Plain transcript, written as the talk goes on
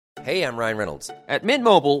Hey, I'm Ryan Reynolds. At Mint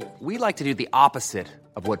Mobile, we like to do the opposite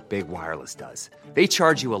of what Big Wireless does. They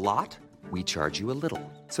charge you a lot, we charge you a little.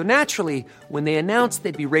 So naturally, when they announced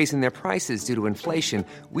they'd be raising their prices due to inflation,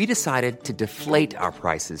 we decided to deflate our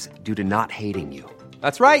prices due to not hating you.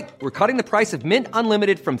 That's right. We're cutting the price of Mint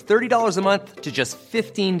Unlimited from $30 a month to just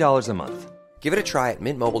 $15 a month. Give it a try at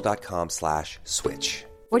mintmobile.com/switch.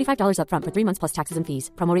 $45 up front for 3 months plus taxes and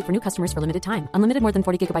fees. Promo rate for new customers for limited time. Unlimited more than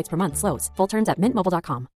 40 gigabytes per month. Slows full terms at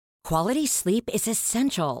mintmobile.com. Quality sleep is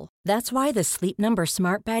essential. That's why the Sleep Number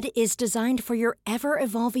Smart Bed is designed for your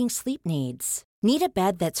ever-evolving sleep needs. Need a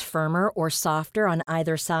bed that's firmer or softer on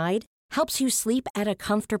either side? Helps you sleep at a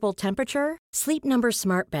comfortable temperature? Sleep Number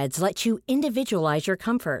Smart Beds let you individualize your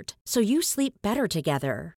comfort, so you sleep better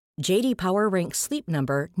together. J.D. Power ranks Sleep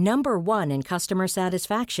Number number 1 in customer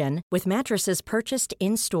satisfaction with mattresses purchased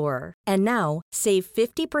in-store. And now, save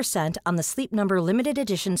 50% on the Sleep Number Limited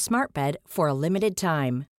Edition Smart Bed for a limited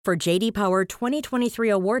time. For J.D. Power 2023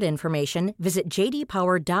 award information, visit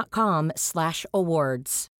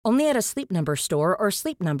jdpower.com/awards. Only at a Sleep Number store or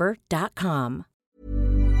sleepnumber.com.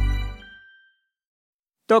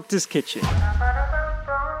 Doctor's Kitchen.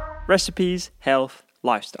 Recipes, health,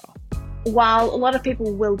 lifestyle. While a lot of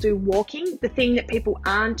people will do walking, the thing that people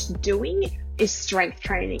aren't doing is strength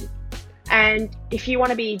training. And if you want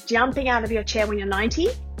to be jumping out of your chair when you're 90,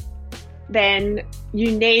 then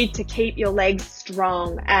you need to keep your legs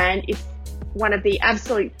strong. And it's one of the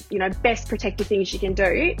absolute, best protective things you can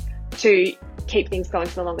do to keep things going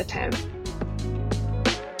for the longer term.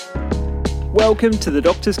 Welcome to the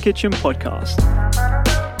Doctor's Kitchen podcast.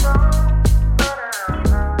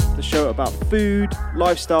 The show about food,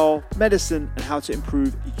 lifestyle, medicine, and how to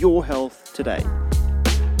improve your health today.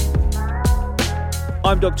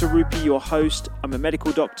 I'm Dr. Rupi, your host. I'm a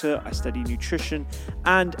medical doctor, I study nutrition,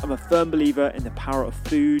 and I'm a firm believer in the power of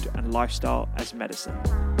food and lifestyle as medicine.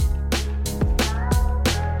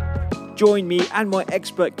 Join me and my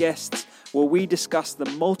expert guests where we discuss the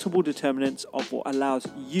multiple determinants of what allows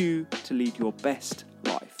you to lead your best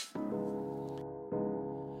life.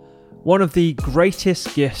 One of the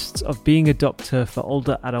greatest gifts of being a doctor for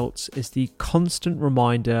older adults is the constant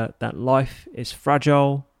reminder that life is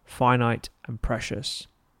fragile, finite, and precious.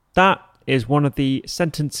 That is one of the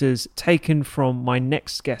sentences taken from my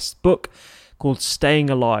next guest's book called Staying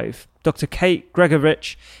Alive. Dr. Kate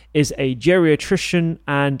Gregorevic is a geriatrician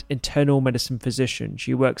and internal medicine physician.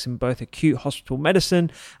 She works in both acute hospital medicine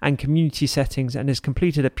and community settings and has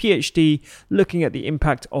completed a PhD looking at the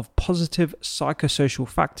impact of positive psychosocial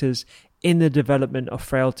factors in the development of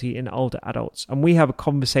frailty in older adults. And we have a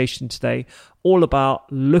conversation today all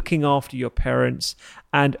about looking after your parents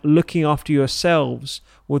and looking after yourselves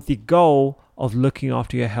with the goal of looking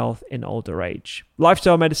after your health in older age.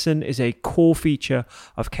 Lifestyle medicine is a core feature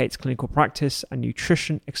of Kate's clinical practice, and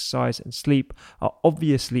nutrition, exercise, and sleep are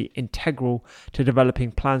obviously integral to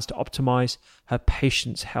developing plans to optimize her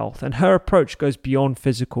patients' health. And her approach goes beyond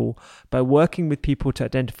physical by working with people to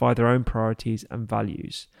identify their own priorities and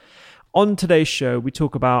values. On today's show, we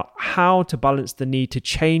talk about how to balance the need to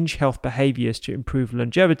change health behaviors to improve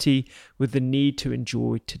longevity with the need to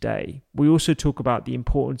enjoy today. We also talk about the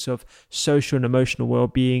importance of social and emotional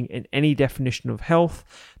well-being in any definition of health,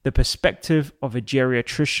 the perspective of a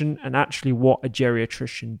geriatrician and actually what a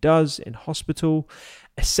geriatrician does in hospital,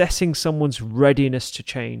 assessing someone's readiness to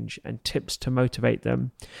change and tips to motivate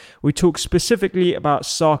them. We talk specifically about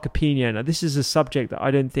sarcopenia. Now, this is a subject that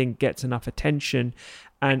I don't think gets enough attention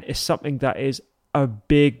and is something that is a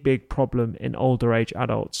big problem in older age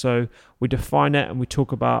adults. So we define it and we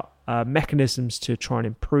talk about mechanisms to try and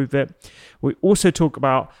improve it. We also talk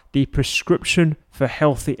about the prescription for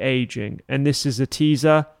healthy aging. And this is a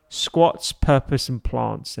teaser: squats, purpose, and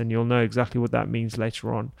plants. And you'll know exactly what that means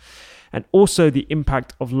later on. And also the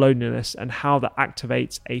impact of loneliness and how that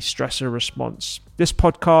activates a stressor response. This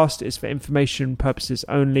podcast is for information purposes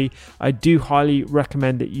only. I do highly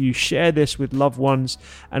recommend that you share this with loved ones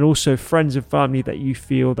and also friends and family that you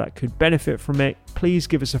feel that could benefit from it. Please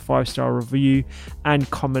give us a 5-star review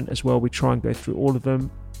and comment as well. We try and go through all of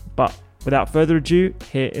them. But without further ado,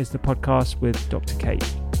 here is the podcast with Dr. Kate.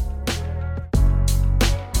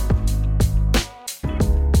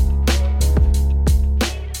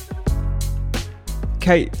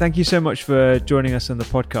 Kate, thank you so much for joining us on the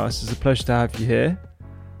podcast. It's a pleasure to have you here.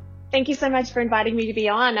 Thank you so much for inviting me to be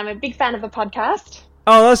on. I'm a big fan of the podcast.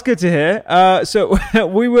 Oh, that's good to hear. So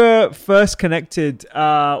we were first connected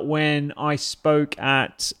when I spoke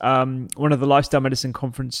at one of the lifestyle medicine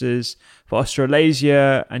conferences for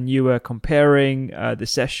Australasia, and you were comparing the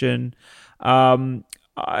session.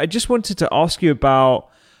 I just wanted to ask you about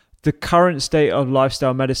the current state of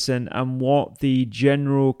lifestyle medicine and what the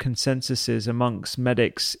general consensus is amongst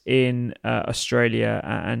medics in Australia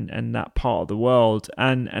and that part of the world,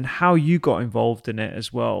 and how you got involved in it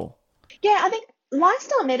as well. Yeah, I think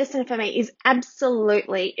lifestyle medicine for me is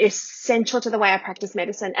absolutely essential to the way I practice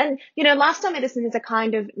medicine. And, lifestyle medicine is a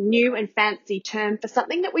kind of new and fancy term for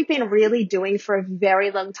something that we've been really doing for a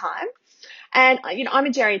very long time. And, I'm a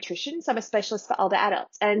geriatrician, so I'm a specialist for older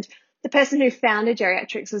adults. And the person who founded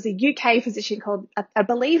geriatrics was a UK physician called, I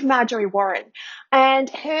believe, Marjorie Warren. And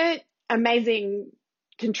her amazing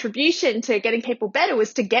contribution to getting people better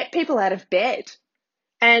was to get people out of bed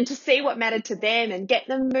and to see what mattered to them and get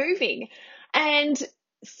them moving. And,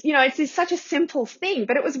 it's such a simple thing,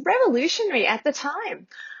 but it was revolutionary at the time.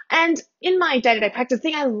 And in my day-to-day practice, the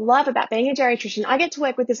thing I love about being a geriatrician, I get to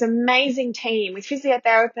work with this amazing team, with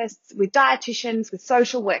physiotherapists, with dietitians, with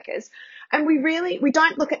social workers. And we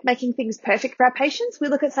don't look at making things perfect for our patients. We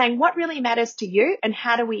look at saying what really matters to you and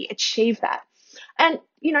how do we achieve that. And,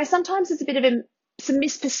 sometimes there's a bit of some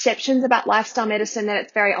misperceptions about lifestyle medicine, that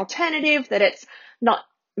it's very alternative, that it's not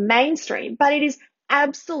mainstream, but it is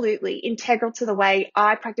absolutely integral to the way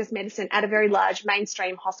I practice medicine at a very large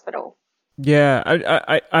mainstream hospital. Yeah,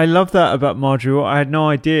 I love that about Marjorie. I had no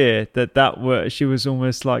idea she was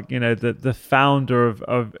almost like, the founder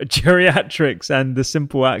of geriatrics, and the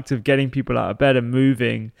simple act of getting people out of bed and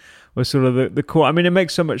moving was sort of the core. I mean, it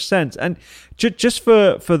makes so much sense. And just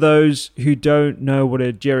for those who don't know what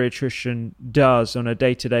a geriatrician does on a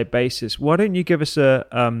day-to-day basis, why don't you give us a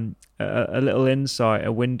little insight,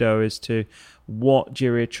 a window as to what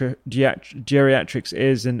geriatrics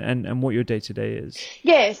is and what your day-to-day is?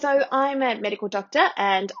 Yeah, so I'm a medical doctor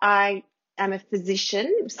and I am a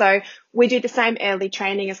physician. So we do the same early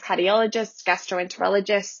training as cardiologists,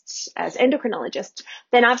 gastroenterologists, as endocrinologists.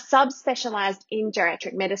 Then I've subspecialized in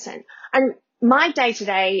geriatric medicine. And my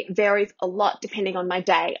day-to-day varies a lot depending on my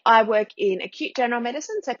day. I work in acute general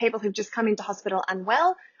medicine, so people who've just come into hospital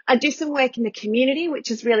unwell. I do some work in the community, which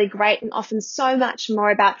is really great and often so much more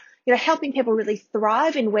about helping people really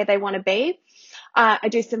thrive in where they want to be. I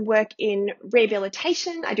do some work in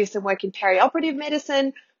rehabilitation. I do some work in perioperative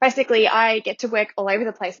medicine. Basically, I get to work all over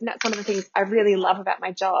the place, and that's one of the things I really love about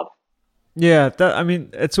my job. Yeah,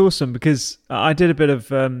 it's awesome, because I did a bit of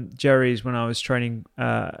geries when I was training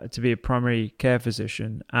to be a primary care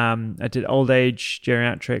physician. I did old age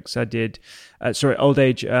geriatrics. I did, old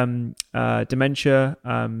age dementia,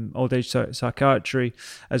 old age psychiatry,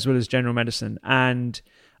 as well as general medicine. And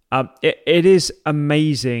it is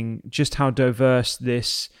amazing just how diverse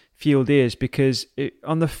this field is, because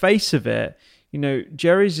on the face of it,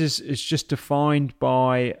 Jerry's is just defined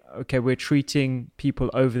by, okay, we're treating people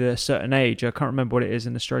over a certain age. I can't remember what it is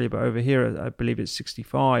in Australia, but over here, I believe it's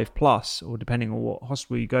 65 plus, or depending on what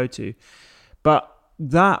hospital you go to. But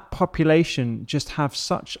that population just have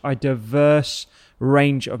such a diverse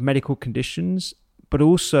range of medical conditions, but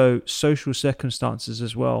also social circumstances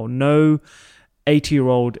as well. No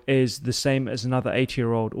 80-year-old is the same as another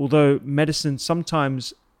 80-year-old, although medicine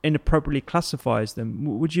sometimes inappropriately classifies them.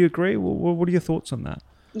 Would you agree? What are your thoughts on that?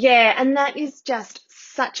 Yeah, and that is just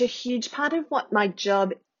such a huge part of what my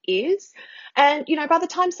job is. And, by the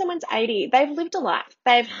time someone's 80, they've lived a life.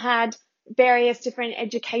 They've had various different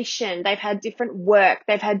education. They've had different work.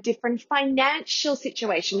 They've had different financial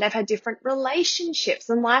situation. They've had different relationships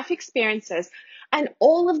and life experiences. And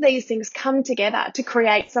all of these things come together to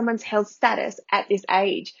create someone's health status at this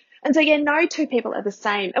age. And so, no two people are the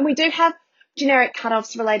same. And we do have generic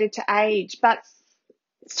cutoffs related to age, but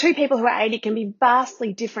two people who are 80 can be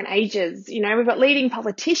vastly different ages. We've got leading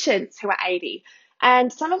politicians who are 80,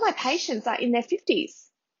 and some of my patients are in their 50s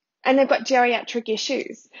and they've got geriatric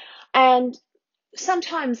issues. And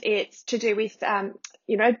sometimes it's to do with,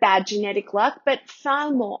 bad genetic luck, but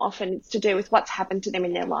far more often it's to do with what's happened to them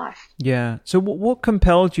in their life. Yeah. So what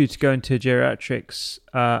compelled you to go into geriatrics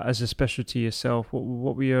as a specialty yourself?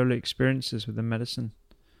 What were your early experiences with the medicine?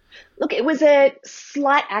 Look, it was a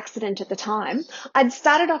slight accident at the time. I'd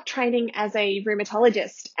started off training as a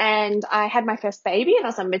rheumatologist, and I had my first baby and I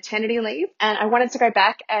was on maternity leave, and I wanted to go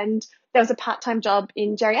back, and there was a part-time job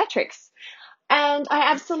in geriatrics. And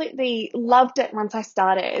I absolutely loved it once I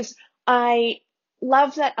started. I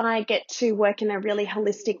love that I get to work in a really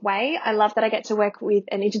holistic way. I love that I get to work with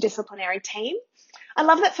an interdisciplinary team. I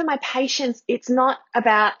love that for my patients, it's not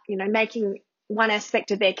about, making one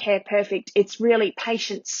aspect of their care perfect. It's really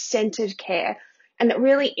patient-centered care, and it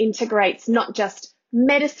really integrates not just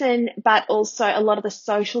medicine, but also a lot of the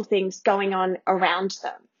social things going on around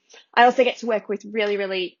them. I also get to work with really,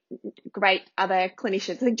 really great other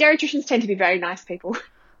clinicians. I think geriatricians tend to be very nice people.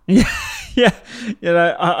 Yeah,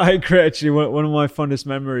 I agree. Actually, one of my fondest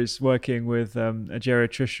memories working with a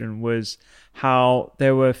geriatrician was how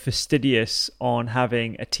they were fastidious on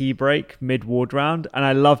having a tea break mid-ward round, and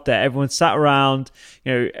I loved that. Everyone sat around,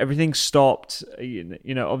 everything stopped.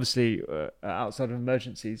 Obviously outside of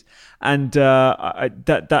emergencies, and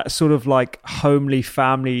that sort of like homely,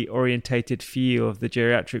 family-orientated feel of the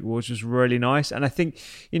geriatric wards was really nice. And I think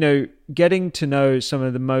getting to know some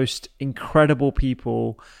of the most incredible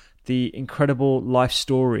people, the incredible life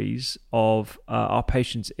stories of our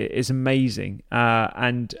patients is amazing.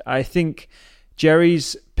 And I think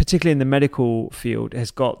Jerry's, particularly in the medical field,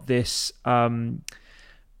 has got this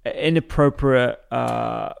inappropriate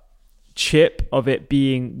chip of it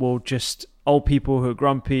being, well, just old people who are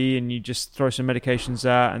grumpy and you just throw some medications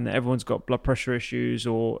out and everyone's got blood pressure issues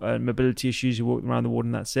or mobility issues, you walk around the ward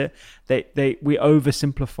and that's it. We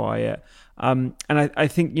oversimplify it. And I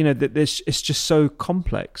think, that it's just so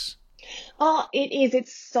complex. Oh, it is.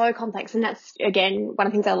 It's so complex. And that's, again, one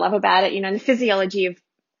of the things I love about it. The physiology of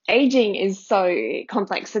aging is so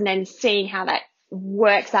complex, and then seeing how that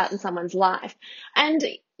works out in someone's life. And,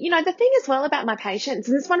 the thing as well about my patients,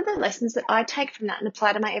 and it's one of the lessons that I take from that and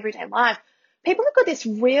apply to my everyday life, people have got this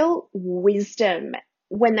real wisdom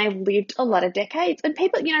when they've lived a lot of decades. And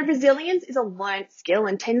people, resilience is a learned skill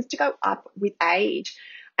and tends to go up with age.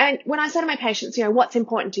 And when I say to my patients, what's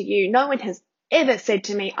important to you? No one has ever said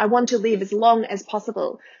to me, I want to live as long as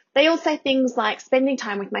possible. They all say things like spending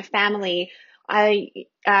time with my family. I,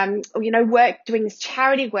 work doing this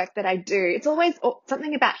charity work that I do. It's always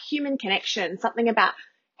something about human connection, something about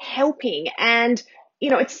helping. And,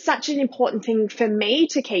 it's such an important thing for me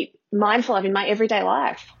to keep mindful of in my everyday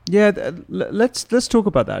life. Yeah, let's talk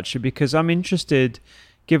about that actually, because I'm interested,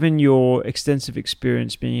 given your extensive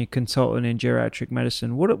experience being a consultant in geriatric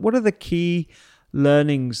medicine, what are the key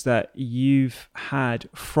learnings that you've had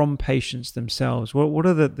from patients themselves? What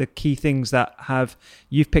are the key things that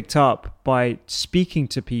you've picked up by speaking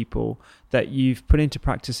to people that you've put into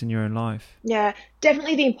practice in your own life? Yeah,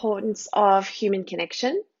 definitely the importance of human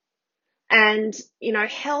connection and,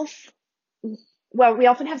 health. Well, we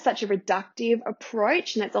often have such a reductive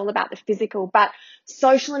approach and it's all about the physical, but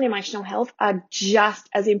social and emotional health are just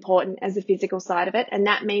as important as the physical side of it. And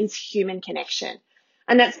that means human connection.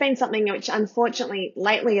 And that's been something which unfortunately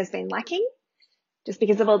lately has been lacking just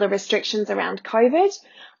because of all the restrictions around COVID.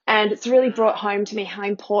 And it's really brought home to me how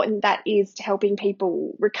important that is to helping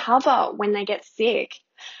people recover when they get sick.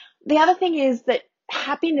 The other thing is that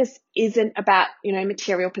happiness isn't about,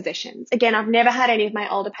 material possessions. Again, I've never had any of my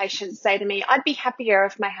older patients say to me, I'd be happier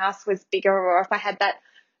if my house was bigger or if I had that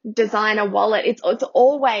designer wallet. It's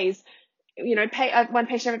always, one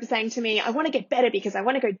patient I remember saying to me, I want to get better because I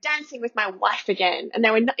want to go dancing with my wife again. And they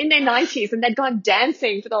were in their 90s and they'd gone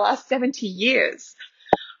dancing for the last 70 years.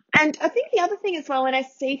 And I think the other thing as well, when I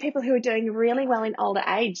see people who are doing really well in older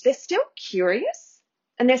age, they're still curious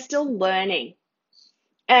and they're still learning.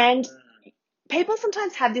 And people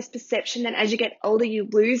sometimes have this perception that as you get older, you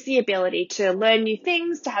lose the ability to learn new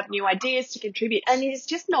things, to have new ideas, to contribute. And it's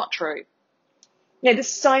just not true. There's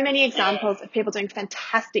so many examples of people doing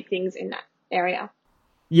fantastic things in that area.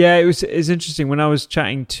 Yeah, it's interesting. When I was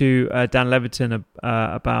chatting to Dan Leviton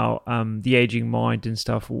about the aging mind and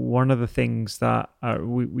stuff, one of the things that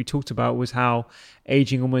we talked about was how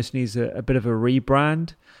aging almost needs a bit of a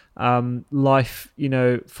rebrand. Life,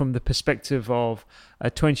 from the perspective of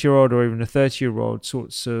a 20-year-old or even a 30-year-old,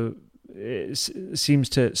 it seems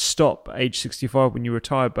to stop age 65 when you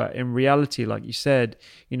retire. But in reality, like you said,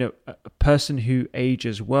 a person who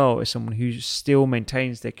ages well is someone who still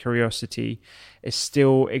maintains their curiosity, is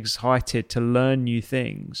still excited to learn new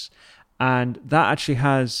things. And that actually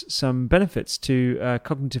has some benefits to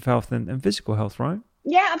cognitive health and physical health, right?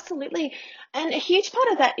 Yeah, absolutely. And a huge part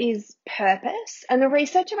of that is purpose. And the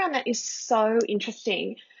research around that is so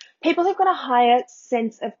interesting. People who've got a higher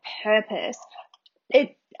sense of purpose,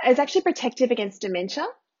 it is actually protective against dementia.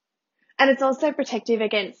 And it's also protective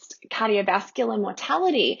against cardiovascular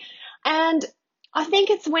mortality. And I think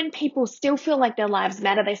it's when people still feel like their lives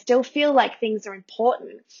matter, they still feel like things are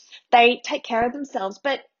important, they take care of themselves.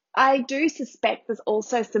 But I do suspect there's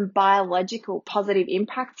also some biological positive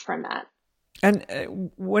impacts from that.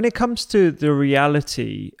 And when it comes to the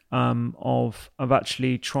reality of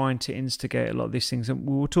actually trying to instigate a lot of these things, and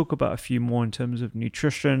we'll talk about a few more in terms of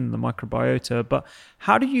nutrition, the microbiota, but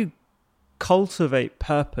how do you cultivate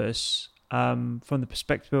purpose from the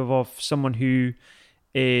perspective of someone who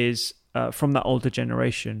is from that older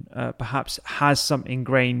generation, perhaps has some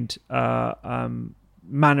ingrained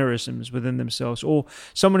mannerisms within themselves, or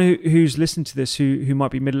someone who's listening to this who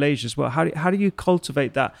might be middle-aged as well? How do you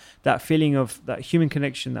cultivate that feeling of that human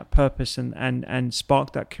connection, that purpose, and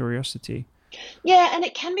spark that curiosity? Yeah, and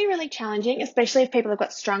it can be really challenging, especially if people have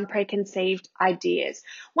got strong preconceived ideas.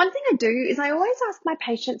 One thing I do is I always ask my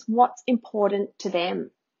patients what's important to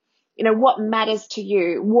them. What matters to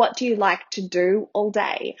you? What do you like to do all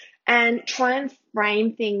day? And try and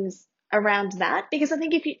frame things around that, because I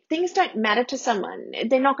think if things don't matter to someone,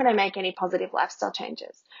 they're not going to make any positive lifestyle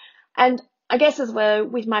changes. And I guess as well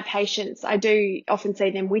with my patients, I do often see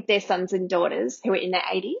them with their sons and daughters who are in their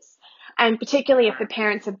 80s. And particularly if the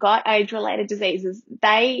parents have got age-related diseases,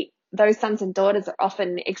 those sons and daughters are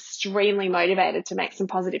often extremely motivated to make some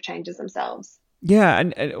positive changes themselves. Yeah,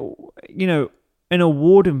 and in a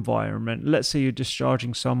ward environment, let's say you're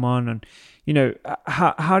discharging someone, and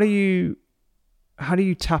how do you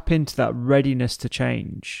tap into that readiness to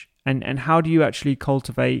change, and how do you actually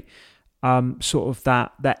cultivate sort of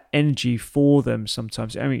that energy for them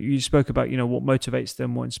sometimes? I mean, you spoke about, what motivates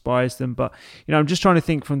them, what inspires them, but, I'm just trying to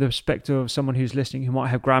think from the perspective of someone who's listening who might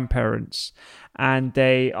have grandparents and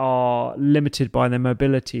they are limited by their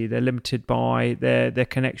mobility, they're limited by their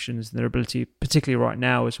connections and their ability, particularly right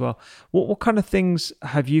now as well. What kind of things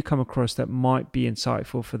have you come across that might be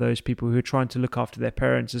insightful for those people who are trying to look after their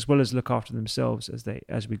parents as well as look after themselves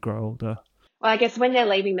as we grow older? Well, I guess when they're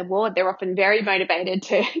leaving the ward, they're often very motivated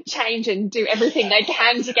to change and do everything they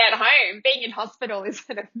can to get home. Being in hospital is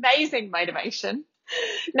an amazing motivation.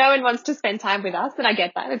 No one wants to spend time with us, and I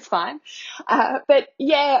get that. It's fine. But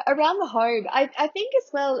yeah, around the home, I think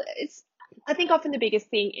as well, I think often the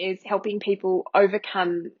biggest thing is helping people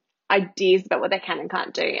overcome ideas about what they can and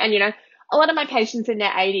can't do. And, a lot of my patients in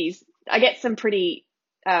their 80s, I get some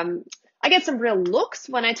real looks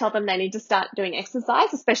when I tell them they need to start doing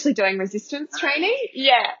exercise, especially doing resistance training.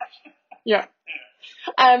 Yeah.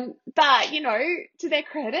 But, to their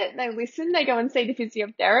credit, they listen, they go and see the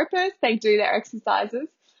physiotherapist, they do their exercises.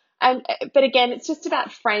 But again, it's just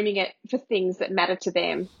about framing it for things that matter to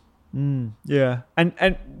them. Yeah.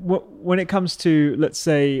 And when it comes to, let's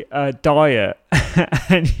say, diet,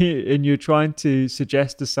 and you're trying to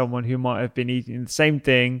suggest to someone who might have been eating the same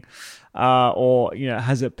thing, or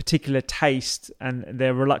has a particular taste and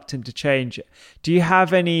they're reluctant to change, do you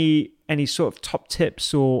have any sort of top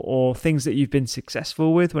tips or things that you've been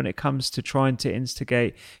successful with when it comes to trying to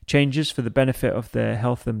instigate changes for the benefit of their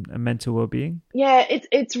health and mental well-being? Yeah,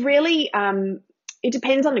 it's really it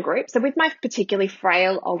depends on the group. So with my particularly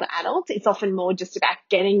frail older adults, it's often more just about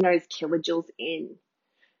getting those kilojoules in.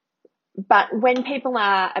 But when people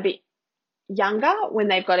are a bit younger, when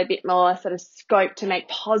they've got a bit more sort of scope to make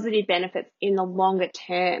positive benefits in the longer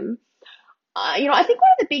term, I think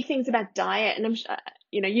one of the big things about diet, and I'm sure,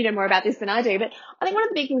 you know more about this than I do, but I think one of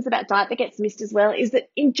the big things about diet that gets missed as well is that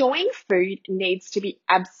enjoying food needs to be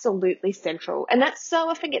absolutely central. And that so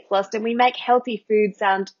often gets lost, and we make healthy food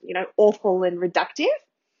sound, awful and reductive.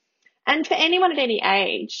 And for anyone at any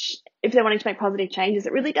age, if they're wanting to make positive changes,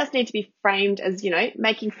 it really does need to be framed as,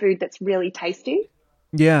 making food that's really tasty.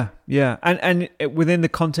 Yeah. And within the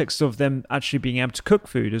context of them actually being able to cook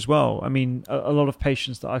food as well. I mean, a lot of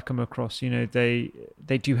patients that I've come across, they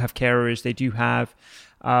do have carers, they do have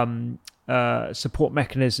support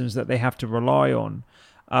mechanisms that they have to rely on,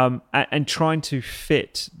 and trying to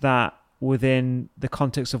fit that within the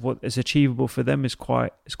context of what is achievable for them is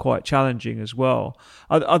quite challenging as well.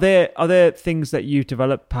 Are there things that you've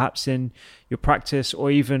developed perhaps in your practice,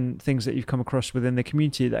 or even things that you've come across within the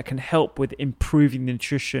community that can help with improving the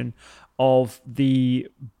nutrition of the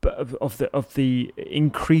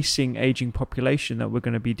increasing aging population that we're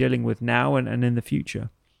going to be dealing with now and in the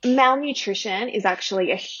future? Malnutrition is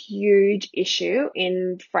actually a huge issue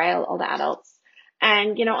in frail older adults.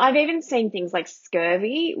 And, I've even seen things like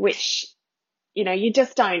scurvy, which, you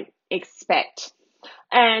just don't expect.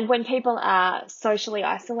 And when people are socially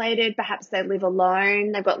isolated, perhaps they live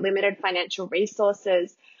alone, they've got limited financial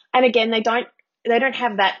resources. And again, they don't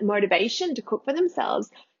have that motivation to cook for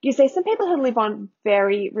themselves. You see some people who live on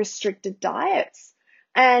very restricted diets,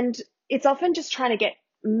 and it's often just trying to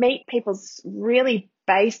meet people's really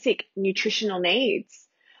basic nutritional needs.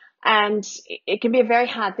 And it can be a very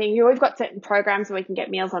hard thing. We've got certain programs where we can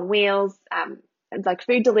get Meals on Wheels, like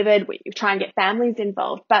food delivered. We try and get families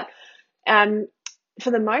involved. But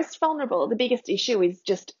for the most vulnerable, the biggest issue is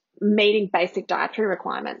just meeting basic dietary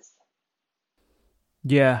requirements.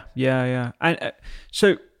 Yeah. And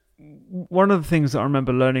so one of the things that I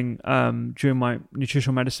remember learning during my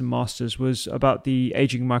nutritional medicine masters was about the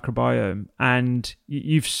aging microbiome. And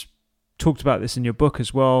you've talked about this in your book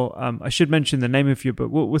as well. I should mention the name of your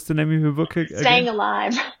book. What's the name of your book again? Staying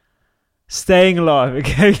Alive. Staying Alive,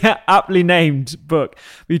 okay, yeah, aptly named book.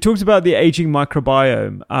 You talked about the aging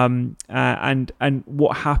microbiome, and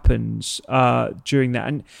what happens during that,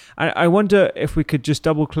 and I wonder if we could just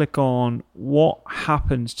double click on what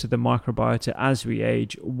happens to the microbiota as we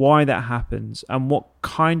age, why that happens, and what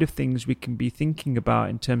kind of things we can be thinking about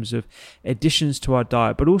in terms of additions to our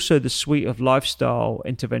diet, but also the suite of lifestyle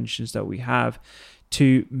interventions that we have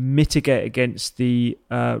to mitigate against the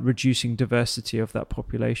reducing diversity of that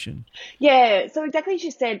population. Yeah, so exactly as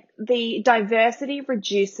you said, the diversity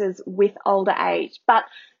reduces with older age. But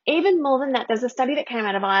even more than that, there's a study that came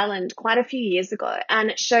out of Ireland quite a few years ago, and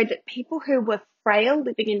it showed that people who were frail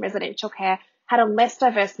living in residential care had a less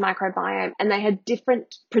diverse microbiome, and they had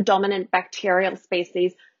different predominant bacterial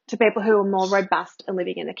species to people who were more robust and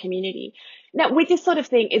living in the community. Now, with this sort of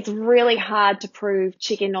thing, it's really hard to prove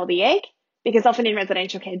chicken or the egg, because often in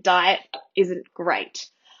residential care, diet isn't great.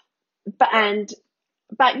 But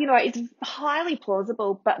it's highly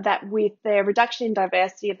plausible, but that with the reduction in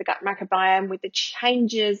diversity of the gut microbiome, with the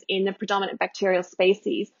changes in the predominant bacterial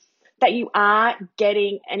species, that you are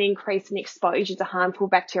getting an increase in exposure to harmful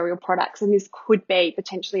bacterial products. And this could be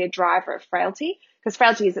potentially a driver of frailty, because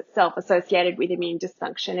frailty is itself associated with immune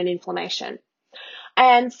dysfunction and inflammation.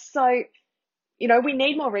 And so, we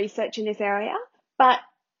need more research in this area, but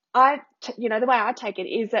the way I take it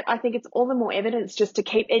is that I think it's all the more evidence just to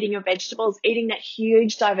keep eating your vegetables, eating that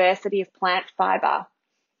huge diversity of plant fiber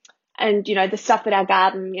and, the stuff that our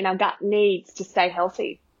garden, our gut needs to stay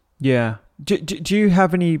healthy. Yeah. Do you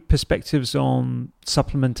have any perspectives on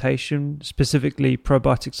supplementation, specifically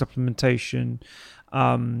probiotic supplementation,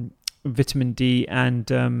 vitamin D,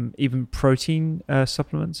 and even protein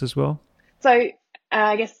supplements as well? So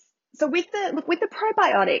I guess with the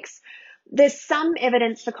probiotics, there's some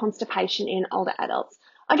evidence for constipation in older adults.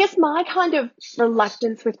 I guess my kind of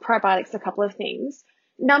reluctance with probiotics, a couple of things.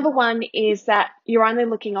 Number one is that you're only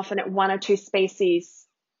looking often at one or two species,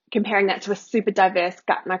 comparing that to a super diverse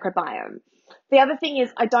gut microbiome. The other thing is,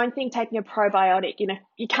 I don't think taking a probiotic,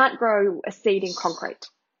 you can't grow a seed in concrete.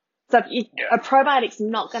 So a probiotic's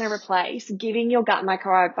not going to replace giving your gut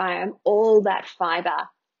microbiome all that fiber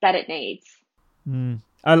that it needs.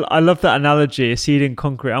 I love that analogy, a seed in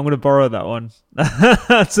concrete. I'm going to borrow that one.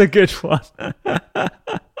 That's a good one.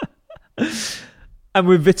 And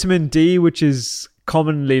with vitamin D, which is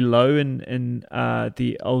commonly low in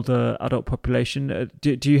the older adult population,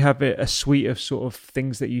 do you have a suite of sort of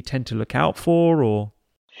things that you tend to look out for, or?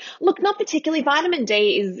 Look, not particularly. Vitamin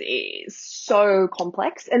D is so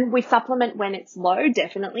complex, and we supplement when it's low,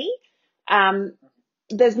 definitely.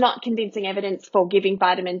 There's not convincing evidence for giving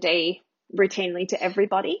vitamin D routinely to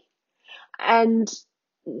everybody. And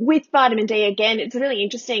with vitamin D, again, it's really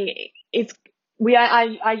interesting.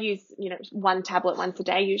 I use, one tablet once a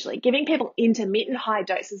day usually. Giving people intermittent high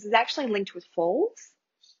doses is actually linked with falls.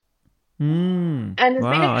 And there's been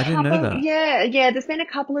I didn't know that. Yeah, there's been a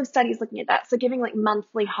couple of studies looking at that. So giving like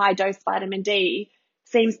monthly high dose vitamin D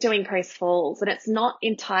seems to increase falls, and it's not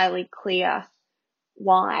entirely clear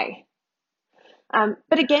why.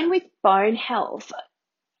 But again, with bone health,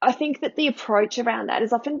 I think that the approach around that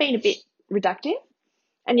has often been a bit reductive.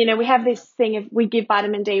 And, we have this thing of we give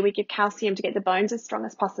vitamin D, we give calcium to get the bones as strong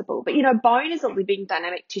as possible. But, bone is a living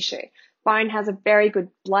dynamic tissue. Bone has a very good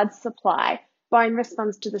blood supply. Bone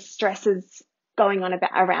responds to the stresses going on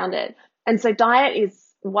around it. And so diet is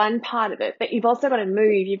one part of it, but you've also got to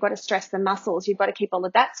move. You've got to stress the muscles. You've got to keep all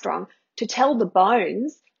of that strong to tell the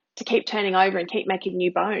bones to keep turning over and keep making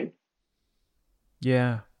new bone.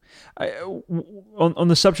 Yeah. On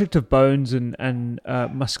the subject of bones and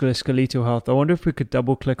musculoskeletal health, I wonder if we could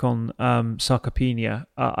double click on sarcopenia.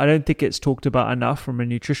 I don't think it's talked about enough from a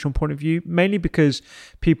nutritional point of view, mainly because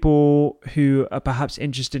people who are perhaps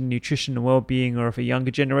interested in nutrition and well-being are of a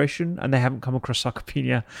younger generation, and they haven't come across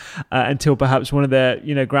sarcopenia until perhaps one of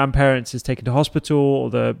their grandparents is taken to hospital,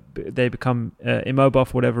 or they become immobile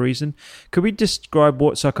for whatever reason. Could we describe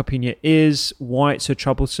what sarcopenia is, why it's so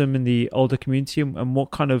troublesome in the older community, and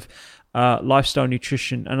what kind of lifestyle,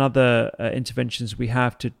 nutrition, and other interventions we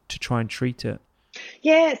have to try and treat it?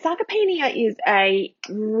 Yeah, sarcopenia is a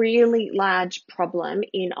really large problem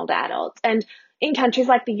in older adults. And in countries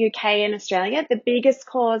like the UK and Australia, the biggest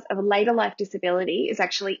cause of later life disability is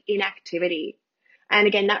actually inactivity. And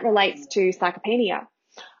again, that relates to sarcopenia.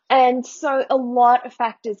 And so a lot of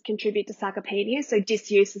factors contribute to sarcopenia. So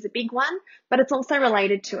disuse is a big one, but it's also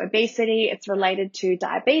related to obesity. It's related to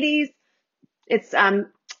diabetes.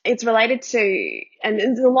 It's related to, and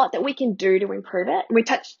there's a lot that we can do to improve it.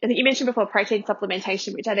 I think you mentioned before protein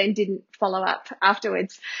supplementation, which I then didn't follow up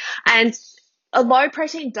afterwards. And a low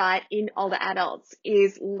protein diet in older adults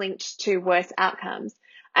is linked to worse outcomes.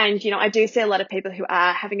 And, I do see a lot of people who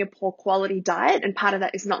are having a poor quality diet, and part of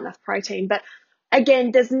that is not enough protein. But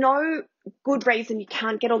again, there's no good reason you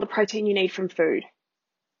can't get all the protein you need from food.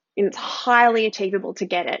 And it's highly achievable to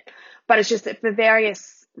get it. But it's just that for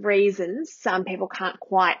various reasons, some people can't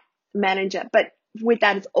quite manage it. But with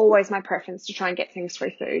that, it's always my preference to try and get things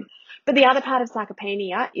through food. But the other part of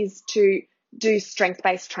sarcopenia is to do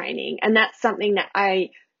strength-based training. And that's something that I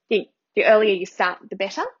think the earlier you start, the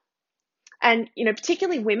better. And,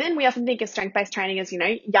 particularly women, we often think of strength-based training as,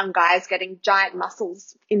 young guys getting giant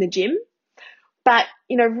muscles in the gym. But,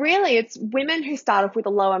 really it's women who start off with a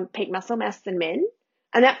lower peak muscle mass than men.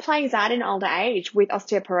 And that plays out in older age with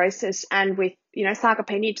osteoporosis and with,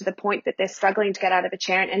 sarcopenia to the point that they're struggling to get out of a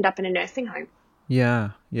chair and end up in a nursing home. Yeah,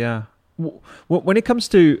 yeah. When it comes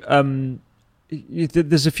to,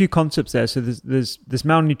 there's a few concepts there. So there's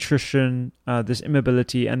malnutrition, there's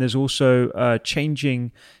immobility, and there's also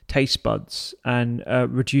changing taste buds and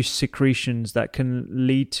reduced secretions that can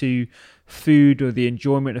lead to food or the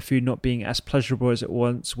enjoyment of food not being as pleasurable as it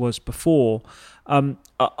once was before.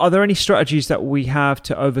 Are there any strategies that we have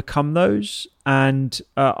to overcome those? And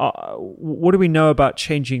what do we know about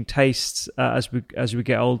changing tastes as we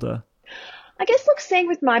get older? I guess, seeing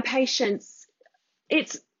with my patients,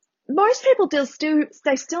 most people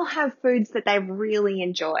still have foods that they really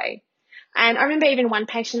enjoy. And I remember even one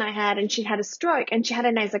patient I had, and she had a stroke and she had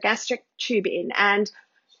a nasogastric tube in, and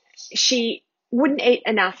she wouldn't eat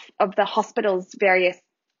enough of the hospital's various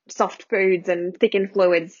soft foods and thickened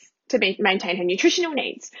fluids to maintain her nutritional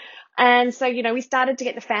needs. And so, we started to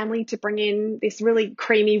get the family to bring in this really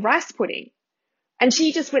creamy rice pudding. And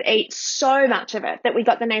she just would eat so much of it that we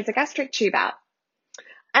got the nasogastric tube out.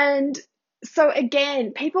 And so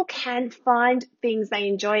again, people can find things they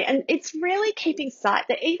enjoy, and it's really keeping sight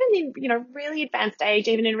that even in, really advanced age,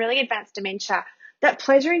 even in really advanced dementia, that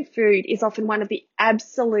pleasure in food is often one of the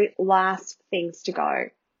absolute last things to go.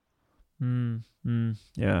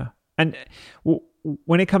 Yeah. And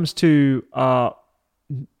when it comes to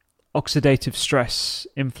oxidative stress,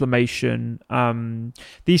 inflammation,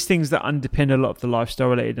 these things that underpin a lot of the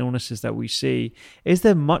lifestyle-related illnesses that we see, is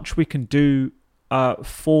there much we can do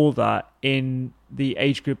for that in the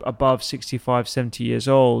age group above 65, 70 years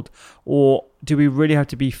old? Or do we really have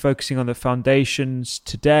to be focusing on the foundations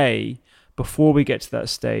today before we get to that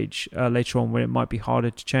stage later on when it might be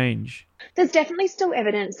harder to change? There's definitely still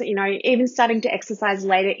evidence that, even starting to exercise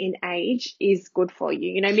later in age is good for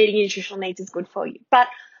you. Meeting your nutritional needs is good for you. But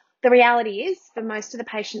the reality is, for most of the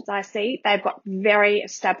patients I see, they've got very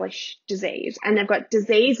established disease, and they've got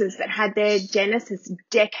diseases that had their genesis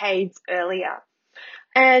decades earlier.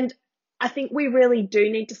 And I think we really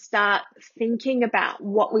do need to start thinking about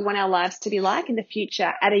what we want our lives to be like in the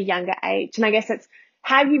future at a younger age. And I guess it's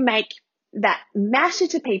how you make that matter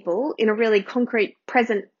to people in a really concrete,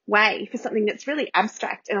 present way for something that's really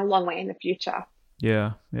abstract and a long way in the future.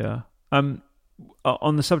 Yeah, yeah.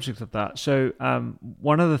 On the subject of that, so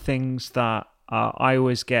one of the things that I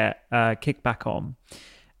always get kickback on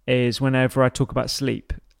is whenever I talk about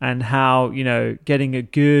sleep and how, getting a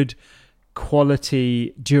good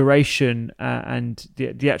quality duration and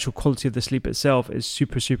the actual quality of the sleep itself is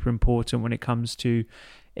super, super important when it comes to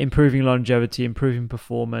improving longevity, improving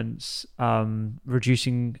performance,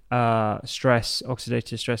 reducing stress,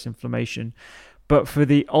 oxidative stress, inflammation. But for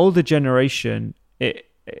the older generation, it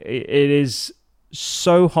is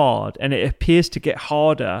so hard, and it appears to get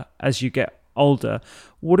harder as you get older.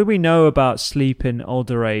 What do we know about sleep in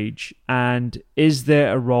older age, and is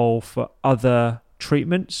there a role for other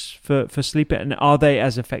treatments for sleep, and are they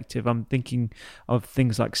as effective? I'm thinking of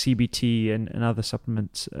things like CBT and other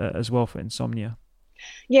supplements as well for insomnia.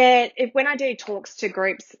 Yeah, when I do talks to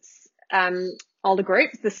groups, older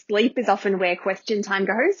groups, the sleep is often where question time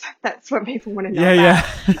goes. That's what people want to know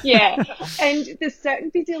about. Yeah. And there's certain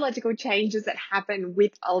physiological changes that happen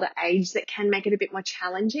with older age that can make it a bit more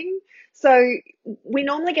challenging. So we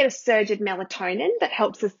normally get a surge of melatonin that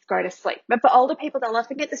helps us go to sleep. But for older people, they'll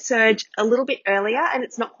often get the surge a little bit earlier, and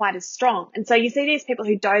it's not quite as strong. And so you see these people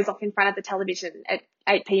who doze off in front of the television at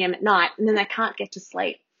 8 p.m. at night, and then they can't get to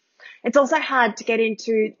sleep. It's also hard to get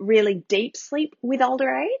into really deep sleep with older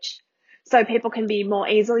age. So people can be more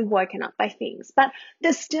easily woken up by things. But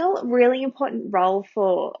there's still a really important role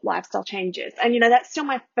for lifestyle changes. And, that's still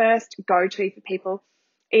my first go-to for people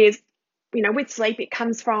is, with sleep, it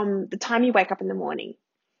comes from the time you wake up in the morning.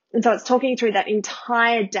 And so it's talking through that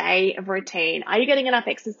entire day of routine. Are you getting enough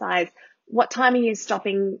exercise? What time are you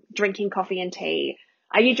stopping drinking coffee and tea?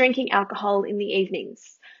 Are you drinking alcohol in the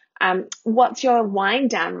evenings? What's your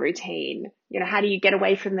wind down routine? How do you get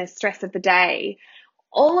away from the stress of the day?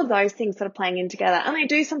 all of those things sort of playing in together. And I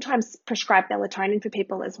do sometimes prescribe melatonin for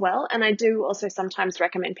people as well. And I do also sometimes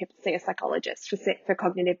recommend people see a psychologist for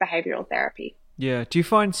cognitive behavioral therapy. Yeah. Do you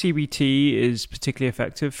find CBT is particularly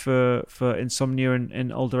effective for insomnia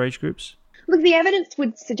in older age groups? Look, the evidence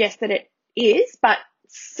would suggest that it is, but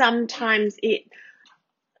sometimes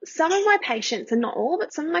some of my patients, and not all,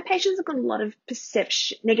 but some of my patients have got a lot of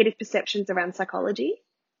negative perceptions around psychology.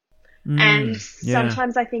 And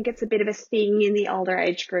sometimes I think it's a bit of a thing in the older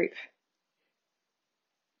age group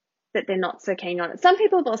that they're not so keen on it. Some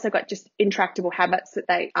people have also got just intractable habits that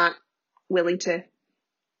they aren't willing to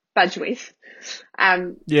budge with.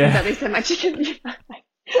 There's only so much you can,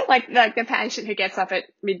 like the patient who gets up at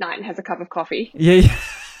midnight and has a cup of coffee. Yeah.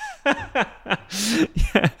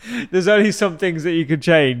 Yeah. There's only some things that you can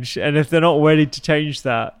change, and if they're not ready to change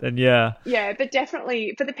that, then yeah. Yeah, but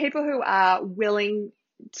definitely for the people who are willing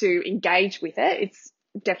to engage with it, it's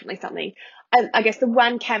definitely something. And I guess the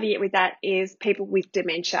one caveat with that is people with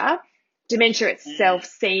dementia. Dementia itself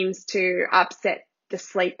seems to upset the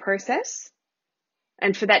sleep process.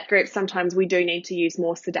 And for that group, sometimes we do need to use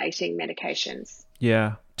more sedating medications.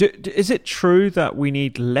 Yeah. Is it true that we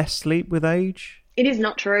need less sleep with age? It is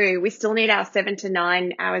not true. We still need our 7 to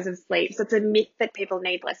 9 hours of sleep. So it's a myth that people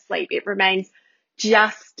need less sleep. It remains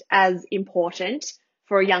just as important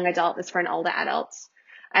for a young adult as for an older adult.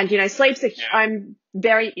 And, I'm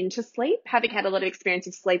very into sleep, having had a lot of experience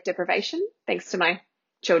of sleep deprivation, thanks to my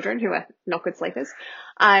children who are not good sleepers.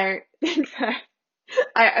 Sleep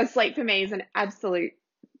for me is an absolute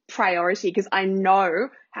priority because I know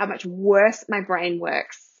how much worse my brain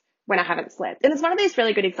works when I haven't slept. And it's one of those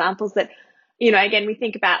really good examples that, again, we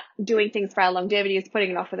think about doing things for our longevity as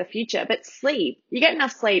putting it off for the future, but sleep, you get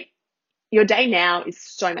enough sleep, your day now is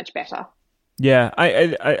so much better. Yeah,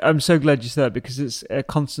 I'm so glad you said that because it's a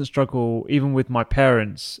constant struggle, even with my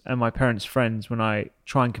parents and my parents' friends. When I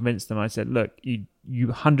try and convince them, I said, look, you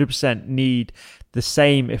 100% need the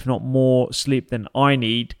same, if not more, sleep than I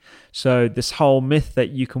need. So this whole myth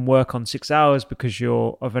that you can work on 6 hours because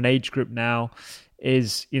you're of an age group now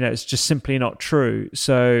is, it's just simply not true.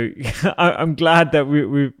 So I'm glad that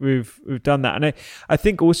we've done that. And I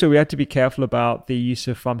think also we had to be careful about the use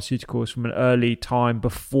of pharmaceuticals from an early time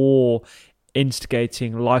before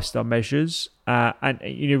instigating lifestyle measures, and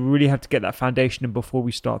we really have to get that foundation in before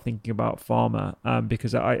we start thinking about pharma,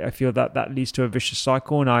 because I feel that leads to a vicious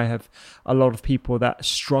cycle, and I have a lot of people that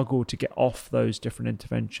struggle to get off those different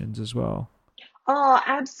interventions as well. Oh,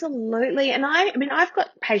 absolutely. And I've got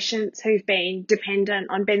patients who've been dependent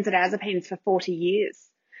on benzodiazepines for 40 years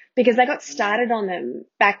because they got started on them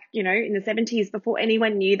back, in the 70s before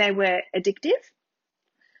anyone knew they were addictive.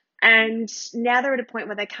 And now they're at a point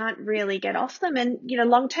where they can't really get off them. And,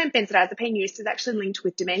 long-term benzodiazepine use is actually linked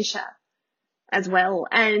with dementia as well.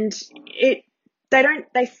 And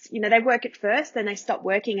they work at first, then they stop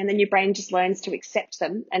working, and then your brain just learns to accept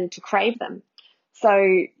them and to crave them. So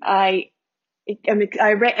I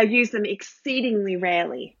use them exceedingly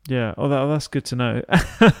rarely. Yeah, that's good to know.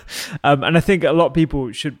 And I think a lot of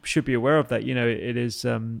people should be aware of that.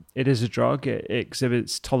 It is a drug. It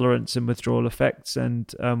exhibits tolerance and withdrawal effects,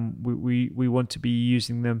 and we want to be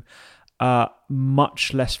using them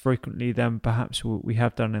much less frequently than perhaps we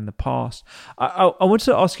have done in the past. I want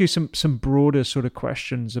to ask you some broader sort of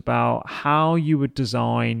questions about how you would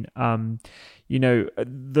design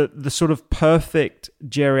the sort of perfect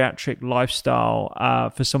geriatric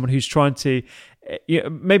lifestyle for someone who's trying to,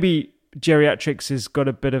 maybe geriatrics has got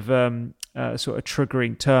a bit of a sort of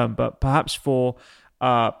triggering term, but perhaps for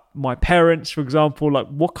my parents, for example, like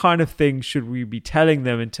what kind of things should we be telling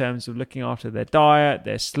them in terms of looking after their diet,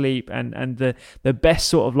 their sleep, and the best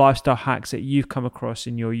sort of lifestyle hacks that you've come across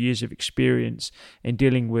in your years of experience in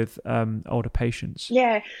dealing with older patients?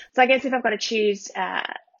 Yeah. So I guess if I've got to choose,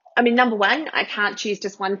 number one, I can't choose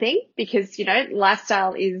just one thing because,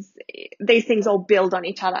 lifestyle is, these things all build on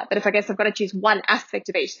each other. But if I guess I've got to choose one aspect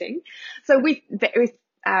of each thing. So with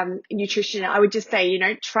nutrition, I would just say,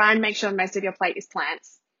 try and make sure most of your plate is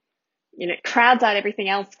plants. Crowds out everything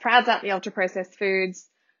else, crowds out the ultra processed foods.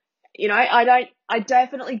 I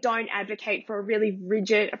definitely don't advocate for a really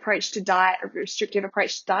rigid approach to diet, a restrictive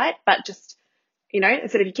approach to diet, but just,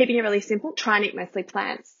 instead of you keeping it really simple, try and eat mostly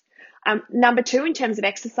plants. Number two, in terms of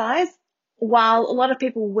exercise, while a lot of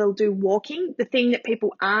people will do walking, the thing that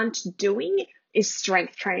people aren't doing is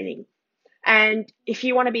strength training. And if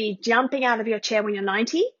you want to be jumping out of your chair when you're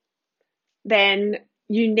 90, then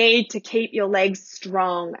you need to keep your legs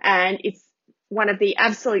strong. And it's one of the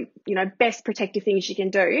absolute, best protective things you can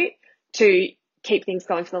do to keep things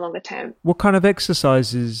going for the longer term. What kind of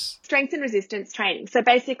exercises? Strength and resistance training. So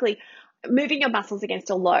basically, moving your muscles against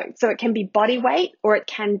a load. So it can be body weight or it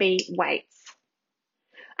can be weights.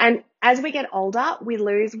 And as we get older, we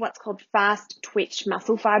lose what's called fast twitch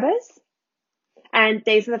muscle fibers. And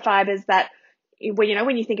these are the fibers that,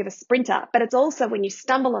 when you think of a sprinter, but it's also when you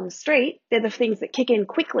stumble on the street, they're the things that kick in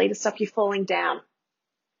quickly to stop you falling down.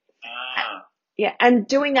 Yeah, and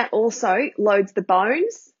doing that also loads the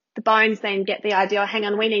bones. The bones then get the idea, hang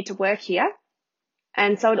on, we need to work here.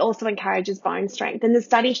 And so it also encourages bone strength. And the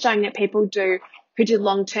studies showing that people who do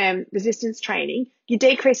long-term resistance training, you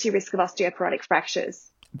decrease your risk of osteoporotic fractures.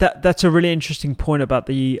 That's a really interesting point about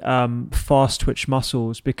the fast twitch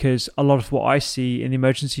muscles, because a lot of what I see in the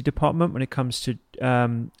emergency department when it comes to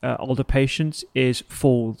older patients is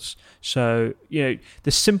falls. So, the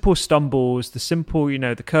simple stumbles,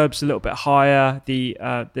 the curb's a little bit higher, the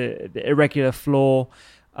irregular floor,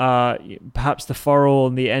 perhaps the ferrule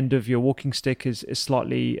on the end of your walking stick is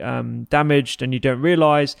slightly damaged and you don't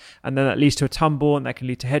realize, and then that leads to a tumble, and that can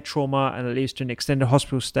lead to head trauma, and it leads to an extended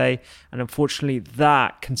hospital stay. And unfortunately,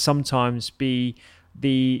 that can sometimes be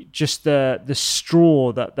the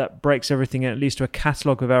straw that breaks everything, and it leads to a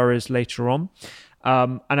catalogue of errors later on.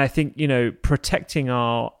 And I think, protecting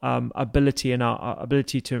our ability and our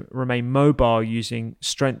ability to remain mobile using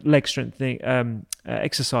leg strengthening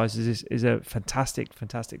exercises is a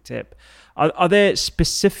fantastic tip. Are there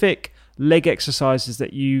specific leg exercises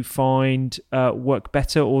that you find work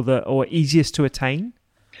better or easiest to attain?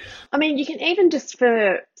 I mean, you can even just,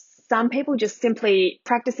 for some people, just simply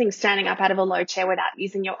practicing standing up out of a low chair without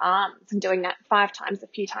using your arms and doing that 5 times, a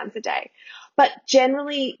few times a day. But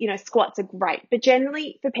generally, squats are great. But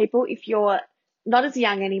generally for people, if you're not as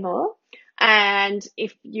young anymore and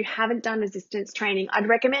if you haven't done resistance training, I'd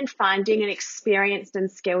recommend finding an experienced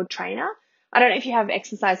and skilled trainer. I don't know if you have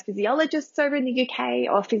exercise physiologists over in the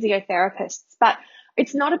UK or physiotherapists, but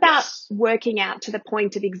it's not about working out to the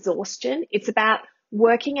point of exhaustion. It's about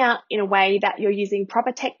working out in a way that you're using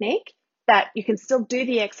proper technique, that you can still do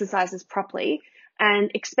the exercises properly,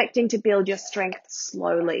 and expecting to build your strength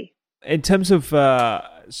slowly. In terms of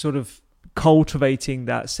sort of cultivating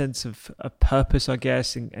that sense of purpose, I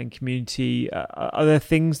guess, and community, are there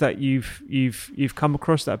things that you've come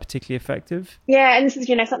across that are particularly effective? Yeah, and this is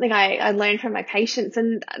something I learned from my patients,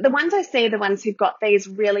 and the ones I see are the ones who've got these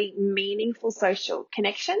really meaningful social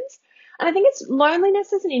connections. And I think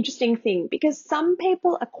loneliness is an interesting thing, because some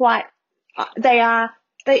people are quite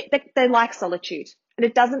they like solitude, and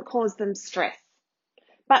it doesn't cause them stress.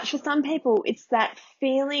 But for some people, it's that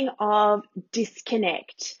feeling of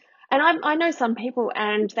disconnect. And I know some people,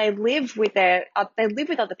 and they live with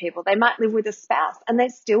other people. They might live with a spouse, and they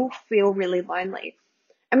still feel really lonely.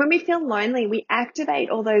 And when we feel lonely, we activate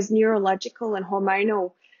all those neurological and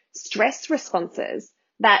hormonal stress responses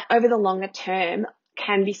that over the longer term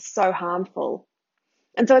can be so harmful.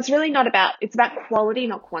 And so it's really it's about quality,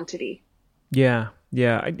 not quantity. Yeah.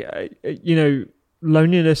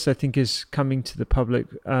 Loneliness, I think, is coming to the public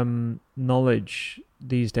knowledge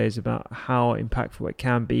these days about how impactful it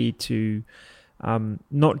can be to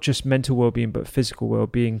not just mental well-being, but physical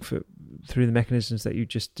well-being through the mechanisms that you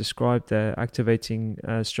just described there, activating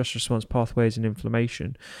stress response pathways and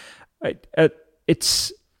inflammation.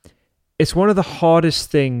 It's one of the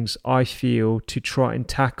hardest things, I feel, to try and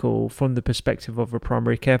tackle from the perspective of a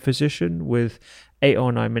primary care physician with 8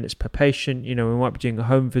 or 9 minutes per patient. We might be doing a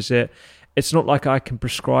home visit. It's not like I can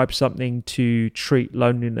prescribe something to treat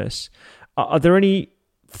loneliness. Are there any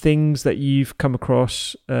things that you've come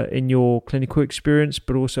across in your clinical experience,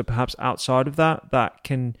 but also perhaps outside of that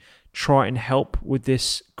can try and help with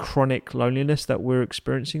this chronic loneliness that we're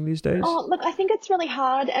experiencing these days? Oh, look, I think it's really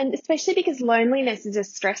hard, and especially because loneliness is a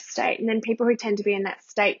stress state, and then people who tend to be in that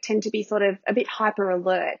state tend to be sort of a bit hyper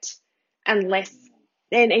alert and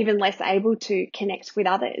even less able to connect with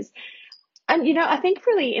others. And, I think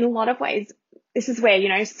really in a lot of ways, this is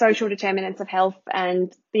where, social determinants of health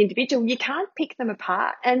and the individual, you can't pick them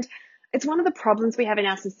apart. And it's one of the problems we have in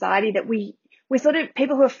our society, that we sort of,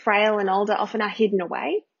 people who are frail and older often are hidden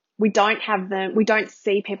away. We don't have them. We don't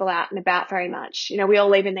see people out and about very much. We all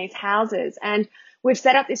live in these houses, and we've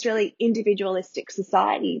set up this really individualistic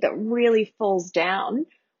society that really falls down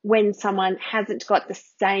when someone hasn't got the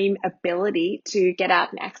same ability to get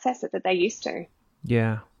out and access it that they used to.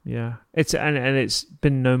 Yeah. It's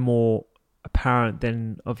been no more apparent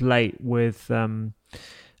than of late with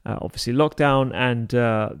obviously lockdown and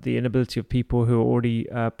the inability of people who are already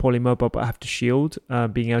poorly mobile but have to shield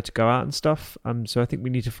being able to go out and stuff. So I think we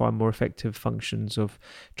need to find more effective functions of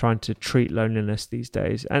trying to treat loneliness these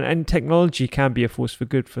days. And technology can be a force for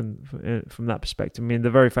good from that perspective. I mean, the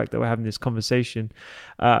very fact that we're having this conversation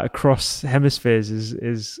across hemispheres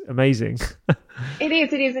is amazing. It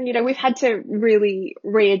is. And, we've had to really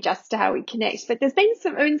readjust to how we connect. But there's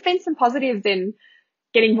been some positives in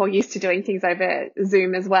getting more used to doing things over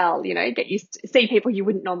Zoom as well, get used to see people you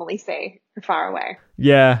wouldn't normally see far away.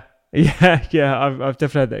 Yeah. I've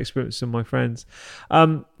definitely had that experience with my friends.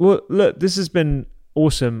 Well, look, this has been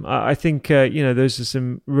awesome. I think, those are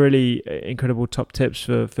some really incredible top tips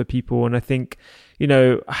for people. And I think,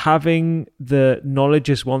 having the knowledge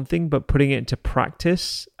is one thing, but putting it into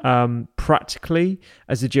practice, practically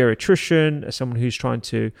as a geriatrician, as someone who's trying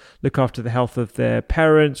to look after the health of their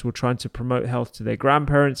parents or trying to promote health to their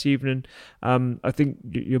grandparents even. I think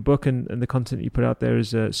your book and the content you put out there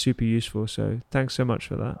is super useful. So thanks so much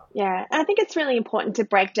for that. Yeah. And I think it's really important to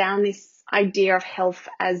break down this idea of health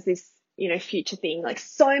as this, future thing. Like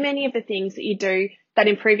so many of the things that you do that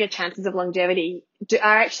improve your chances of longevity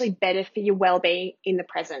are actually better for your well-being in the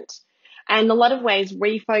present. And a lot of ways,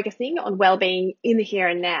 refocusing on well-being in the here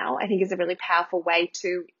and now, I think is a really powerful way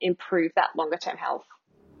to improve that longer-term health.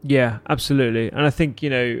 Yeah, absolutely. And I think,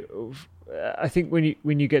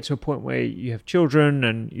 when you get to a point where you have children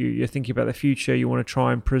and you're thinking about the future, you want to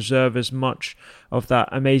try and preserve as much of that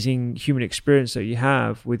amazing human experience that you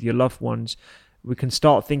have with your loved ones. We can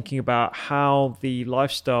start thinking about how the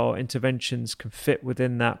lifestyle interventions can fit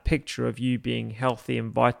within that picture of you being healthy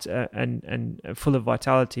and full of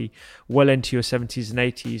vitality well into your 70s and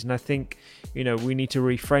 80s. And I think, we need to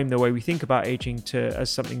reframe the way we think about aging as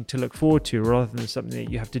something to look forward to rather than something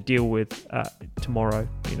that you have to deal with tomorrow,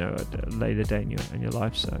 at a later day in your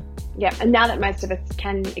life. So yeah, and now that most of us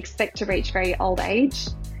can expect to reach very old age,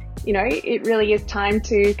 it really is time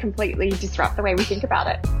to completely disrupt the way we think about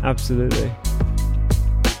it. Absolutely.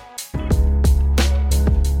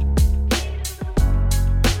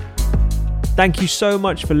 Thank you so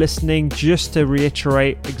much for listening. Just to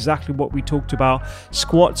reiterate exactly what we talked about,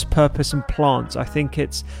 squats, purpose, and plants. I think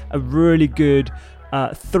it's a really good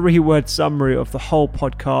 3-word summary of the whole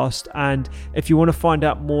podcast. And if you want to find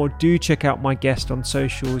out more, do check out my guest on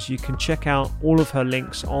socials. You can check out all of her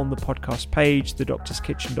links on the podcast page,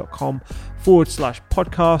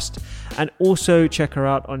 thedoctorskitchen.com/podcast. And also check her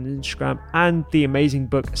out on Instagram and the amazing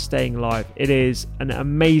book, Staying Live. It is an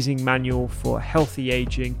amazing manual for healthy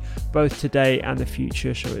aging, both today and the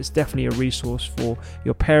future. So it's definitely a resource for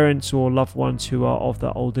your parents or loved ones who are of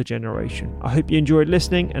the older generation. I hope you enjoyed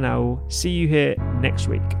listening, and I will see you here next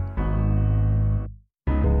week.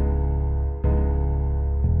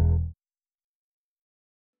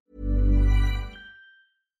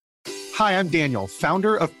 Hi, I'm Daniel,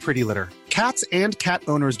 founder of Pretty Litter. Cats and cat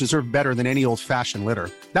owners deserve better than any old-fashioned litter.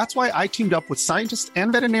 That's why I teamed up with scientists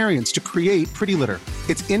and veterinarians to create Pretty Litter.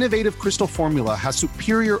 Its innovative crystal formula has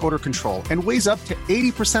superior odor control and weighs up to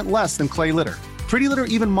 80% less than clay litter. Pretty Litter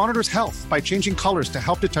even monitors health by changing colors to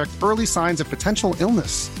help detect early signs of potential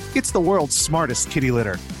illness. It's the world's smartest kitty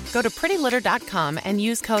litter. Go to prettylitter.com and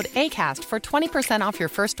use code ACAST for 20% off your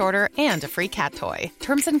first order and a free cat toy.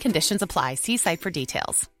 Terms and conditions apply. See site for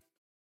details.